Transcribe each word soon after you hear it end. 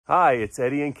Hi, it's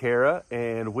Eddie and Kara,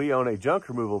 and we own a junk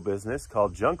removal business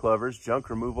called Junk Lovers Junk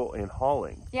Removal and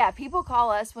Hauling. Yeah, people call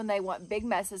us when they want big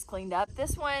messes cleaned up.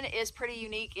 This one is pretty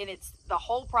unique, and it's the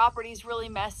whole property is really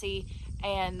messy,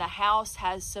 and the house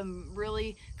has some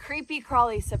really creepy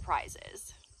crawly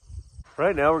surprises.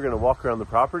 Right now we're going to walk around the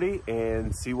property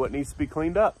and see what needs to be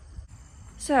cleaned up.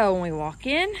 So when we walk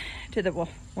in to when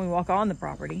we walk on the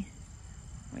property,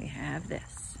 we have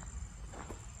this.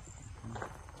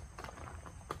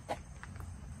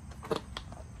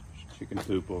 Chicken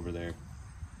poop over there.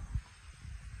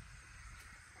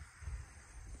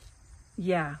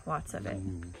 Yeah, lots of it.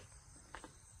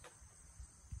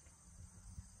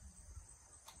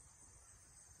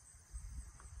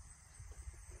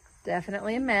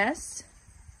 Definitely a mess.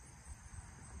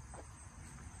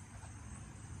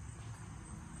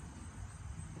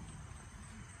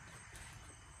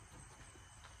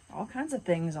 All kinds of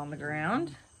things on the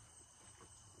ground.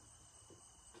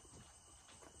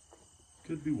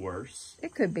 Could be worse.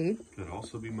 It could be. Could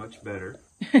also be much better.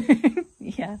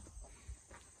 Yeah.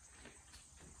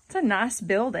 It's a nice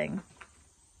building.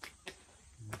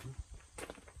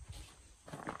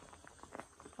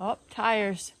 Oh,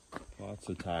 tires. Lots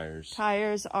of tires.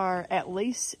 Tires are at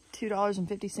least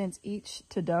 $2.50 each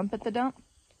to dump at the dump.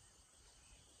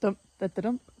 Dump at the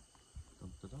dump.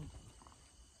 Dump the dump.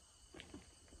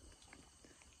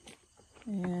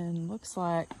 And looks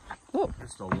like, oh,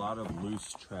 Just a lot of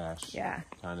loose trash. Yeah.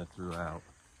 Kind of throughout.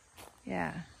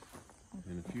 yeah.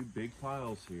 And a few big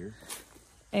piles here.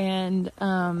 And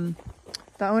the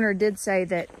owner did say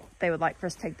that they would like for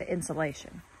us to take the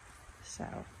insulation. So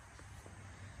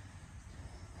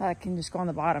that can just go on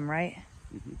the bottom, right?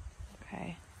 Mm-hmm.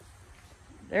 Okay.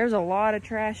 There's a lot of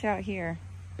trash out here.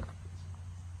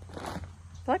 I feel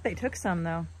like they took some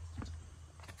though.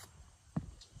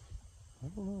 I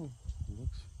don't know. It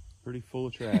looks pretty full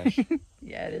of trash.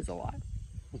 Yeah, it is a lot.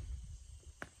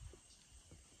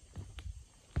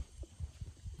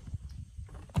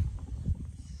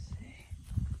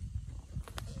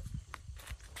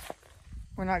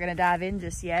 We're not going to dive in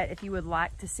just yet. If you would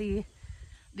like to see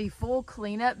the full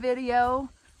cleanup video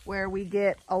where we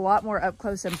get a lot more up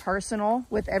close and personal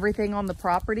with everything on the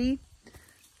property,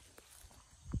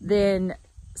 then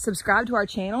subscribe to our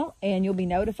channel and you'll be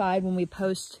notified when we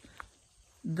post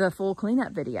the full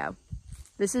cleanup video.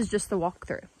 This is just the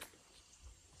walkthrough.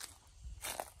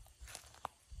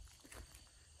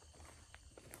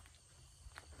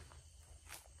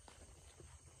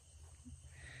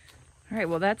 All right,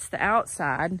 well, that's the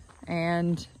outside,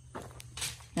 and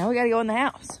now we got to go in the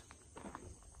house.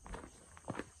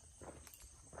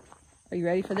 Are you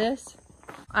ready for this?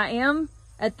 I am,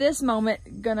 at this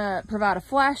moment, gonna provide a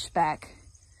flashback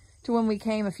to when we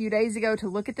came a few days ago to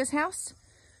look at this house,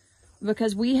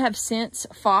 because we have since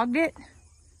fogged it.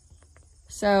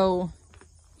 So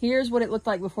here's what it looked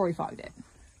like before we fogged it.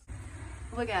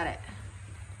 Look at it.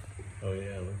 Oh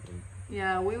yeah, look at them.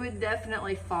 Yeah, we would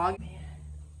definitely fog. Man,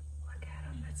 look at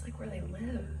them. That's like where they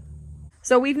live.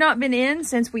 So we've not been in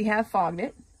since we have fogged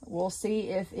it. We'll see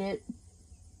if it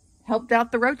helped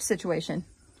out the roach situation.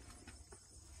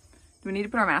 Do we need to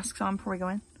put our masks on before we go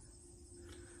in?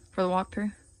 For the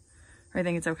walkthrough? Or I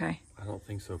think it's okay? I don't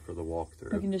think so for the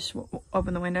walkthrough. We can just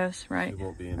open the windows, right? We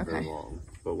won't be in very long.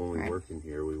 But when we work in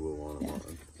here, we will want them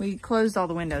on. We closed all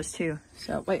the windows too.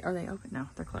 So, wait, are they open? No,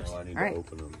 they're closed. No, I need all right. to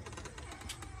open them.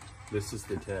 This is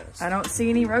the test. I don't see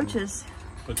any roaches.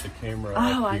 Put the camera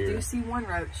Oh, up I here. do see one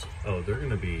roach. Oh, they're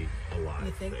going to be alive.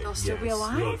 You think they'll still be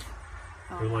alive? Look,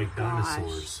 Oh they're like my gosh.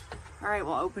 dinosaurs. All right,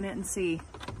 we'll open it and see.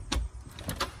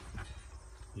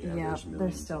 Yeah, Yeah, there's they're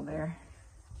millions. still there.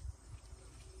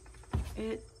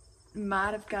 It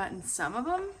might have gotten some of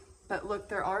them, but look,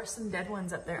 there are some dead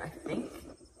ones up there, I think.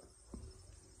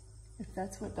 If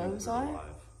that's what those are.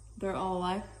 Alive. They're all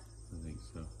alive? I think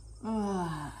so.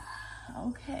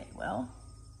 Okay, well.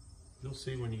 You'll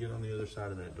see when you get on the other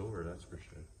side of that door, that's for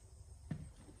sure.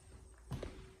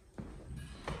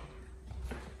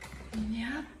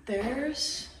 Yeah,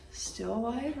 there's still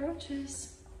alive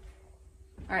roaches.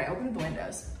 All right, open the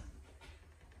windows.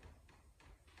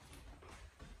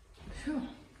 Phew.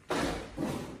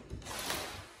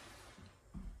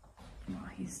 While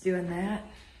he's doing that,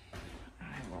 I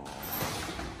will.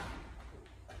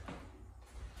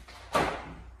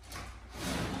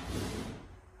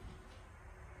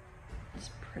 It's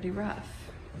pretty rough.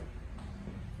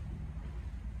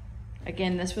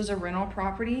 Again, this was a rental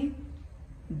property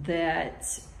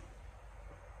that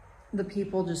the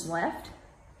people just left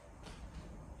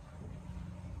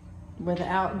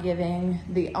without giving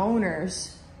the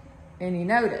owners any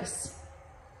notice.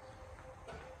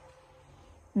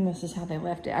 And this is how they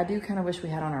left it. I do kind of wish we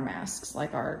had on our masks,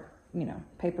 like our, you know,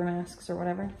 paper masks or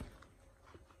whatever.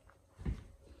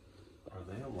 Are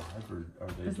they alive or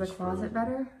are they Is the closet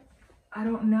better? I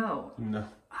don't know. No.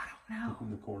 I don't know.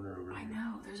 In the corner over I here.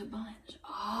 know, there's a bunch.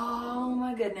 Oh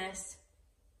my goodness.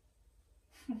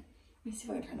 Let me see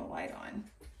if I can turn the light on.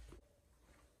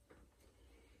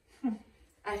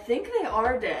 I think they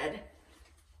are dead.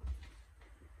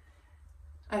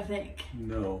 I think.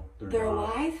 No, they're not.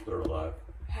 alive? They're alive.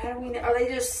 How do we know? Are they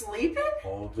just sleeping?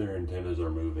 All of their antennas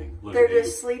are moving. Look, They're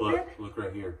just sleeping? Look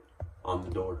right here on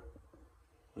the door.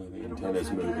 Look at the I don't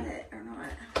antennas know if I moving. got it or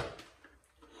not.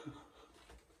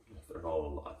 They're all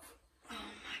alive. Oh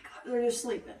my god, they're just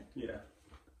sleeping. Yeah.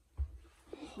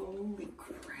 Holy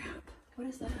crap. What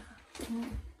is that?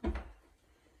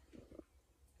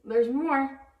 There's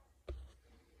more.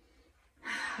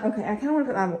 Okay, I kind of want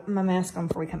to put my mask on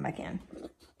before we come back in.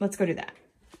 Let's go do that.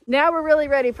 Now we're really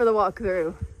ready for the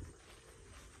walkthrough.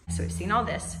 So we've seen all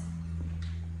this.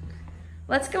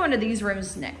 Let's go into these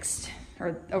rooms next,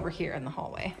 or over here in the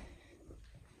hallway.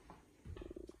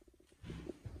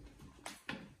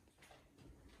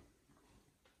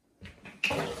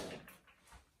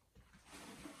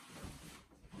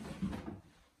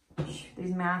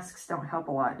 These masks don't help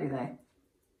a lot, do they?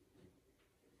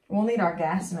 We'll need our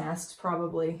gas masks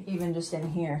probably, even just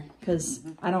in here, because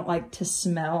I don't like to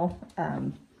smell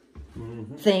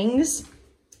things,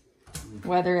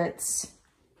 whether it's,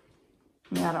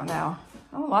 I don't know.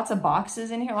 Oh, lots of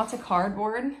boxes in here, lots of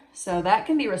cardboard. So that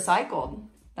can be recycled.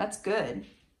 That's good.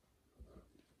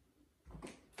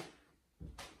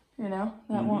 You know,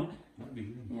 that won't,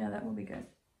 yeah, that will be good.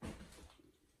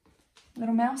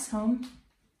 Little mouse home.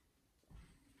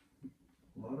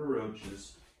 A lot of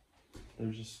roaches.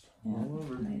 They're just all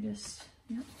over. They just,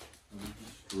 yep. They're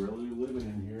just really living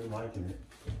in here and liking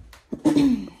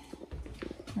it.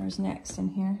 Where's next in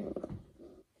here?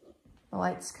 The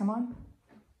lights come on?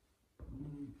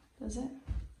 Does it?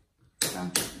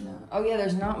 Oh, no. Oh yeah,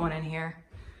 there's not one in here.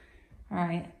 All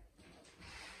right.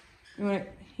 You want to,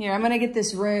 here, I'm gonna get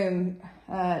this room.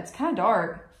 It's kind of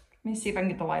dark. Let me see if I can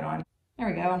get the light on. There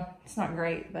we go. It's not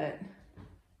great, but.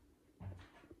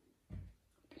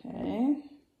 Okay.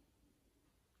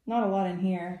 Not a lot in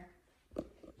here.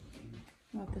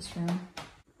 Not this room.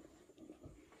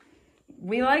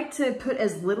 We like to put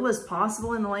as little as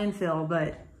possible in the landfill,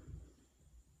 but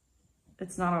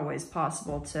it's not always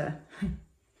possible to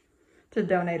to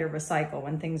donate or recycle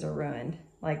when things are ruined.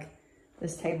 Like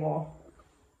this table,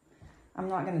 I'm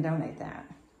not going to donate that,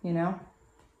 you know?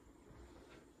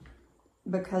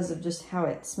 Because of just how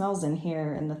it smells in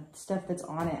here and the stuff that's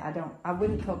on it. I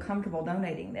wouldn't feel comfortable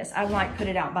donating this. I might put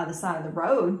it out by the side of the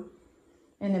road,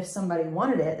 and if somebody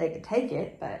wanted it, they could take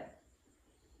it, but.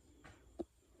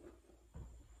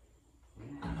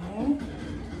 Okay.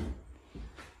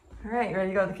 All right, you ready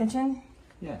to go to the kitchen?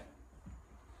 Yeah.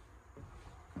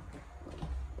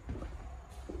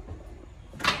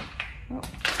 Oh.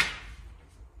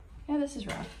 Yeah, this is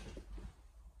rough.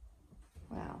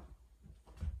 Wow.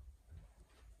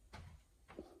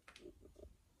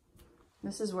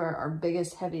 This is where our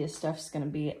biggest, heaviest stuff's gonna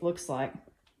be, it looks like.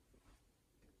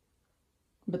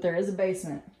 But there is a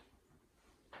basement.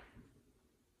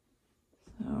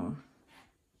 So.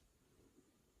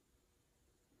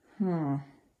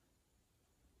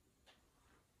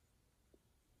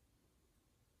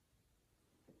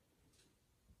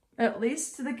 At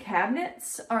least the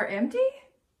cabinets are empty?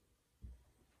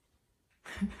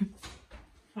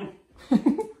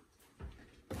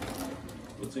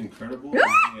 What's incredible is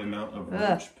the amount of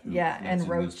roach poop. Yeah, that's and in this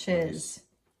roaches. place.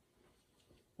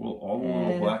 Well, all the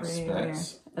little black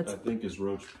specks, I That's- think, is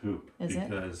roach poop. Is it?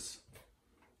 Because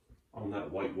on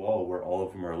that white wall where all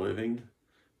of them are living,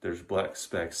 there's black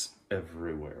specks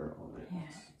everywhere on it. Yeah.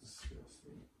 It's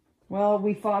disgusting. Well,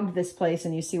 we fogged this place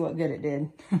and you see what good it did.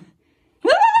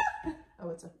 Oh,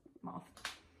 it's a moth.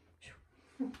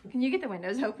 Can you get the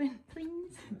windows open,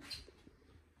 please?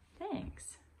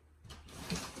 Thanks.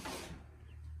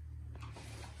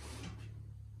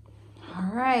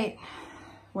 All right.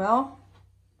 Well,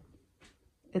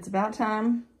 it's about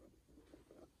time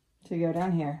to go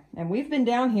down here. And we've been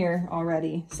down here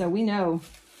already, so we know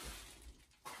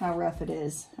how rough it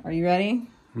is. Are you ready?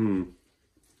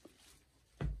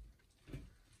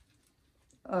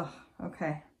 Oh,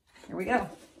 okay. Here we go.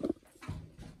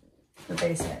 The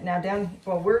basement. Now down,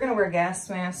 well, we're gonna wear gas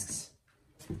masks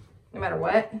no matter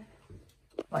what,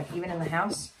 like even in the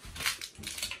house.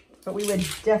 But we would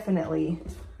definitely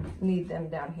need them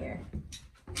down here.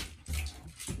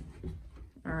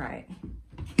 All right.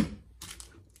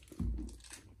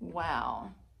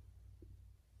 Wow.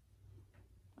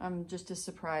 I'm just as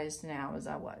surprised now as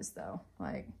I was though,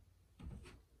 like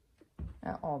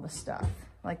at all the stuff.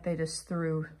 Like they just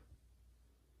threw.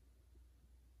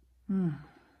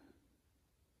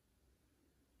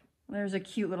 There's a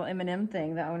cute little M&M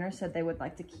thing. The owner said they would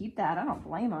like to keep that. I don't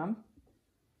blame them.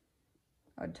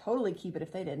 I would totally keep it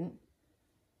if they didn't.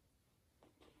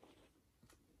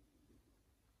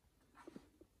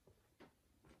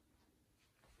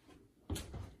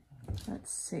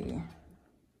 Let's see.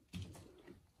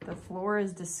 The floor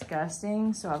is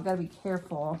disgusting, so I've got to be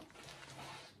careful.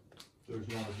 There's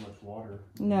not as much water.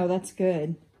 No, that's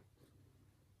good.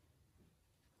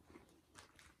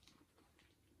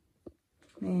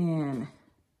 Man.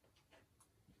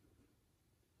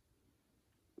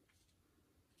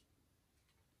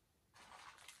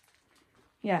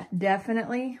 Yeah,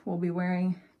 definitely we'll be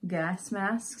wearing gas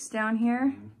masks down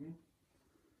here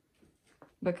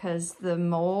because the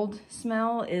mold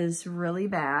smell is really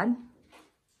bad.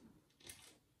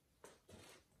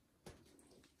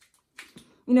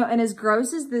 You know, and as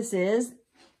gross as this is,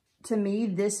 to me,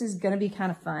 this is going to be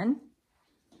kind of fun.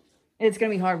 It's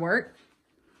going to be hard work,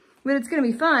 but it's going to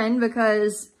be fun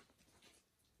because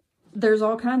there's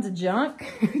all kinds of junk.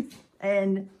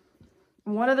 And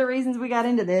one of the reasons we got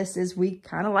into this is we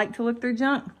kind of like to look through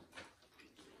junk.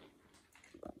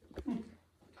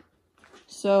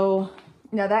 So,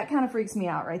 now that kind of freaks me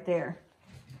out right there.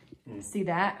 See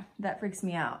that? That freaks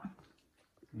me out.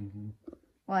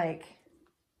 Like,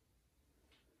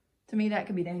 to me, that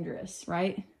could be dangerous,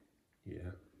 right?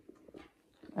 Yeah.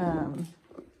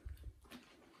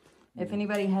 If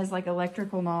anybody has like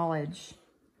electrical knowledge,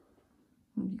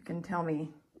 you can tell me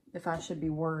if I should be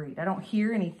worried. I don't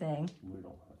hear anything. We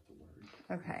don't have to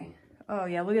worry. Okay. Oh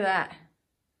yeah, look at that.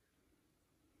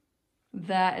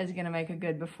 That is gonna make a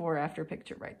good before after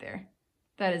picture right there.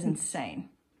 That is insane.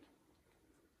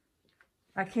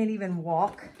 I can't even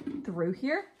walk through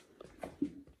here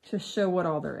to show what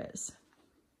all there is.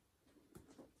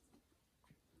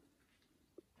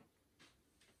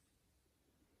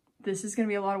 This is gonna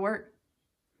be a lot of work.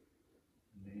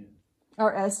 Man.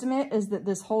 Our estimate is that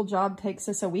this whole job takes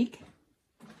us a week.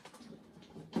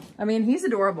 I mean, he's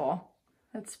adorable.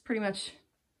 That's pretty much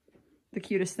the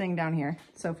cutest thing down here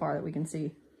so far that we can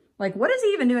see. Like, what is he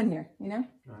even doing here, you know?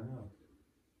 I know.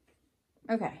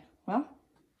 Okay, well.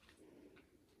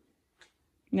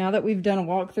 Now that we've done a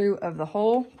walkthrough of the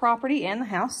whole property and the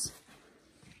house,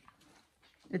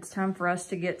 it's time for us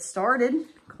to get started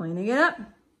cleaning it up.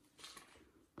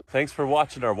 Thanks for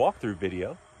watching our walkthrough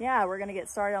video. Yeah, we're gonna get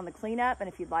started on the cleanup, and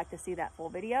if you'd like to see that full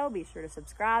video, be sure to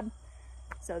subscribe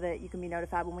so that you can be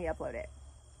notified when we upload it.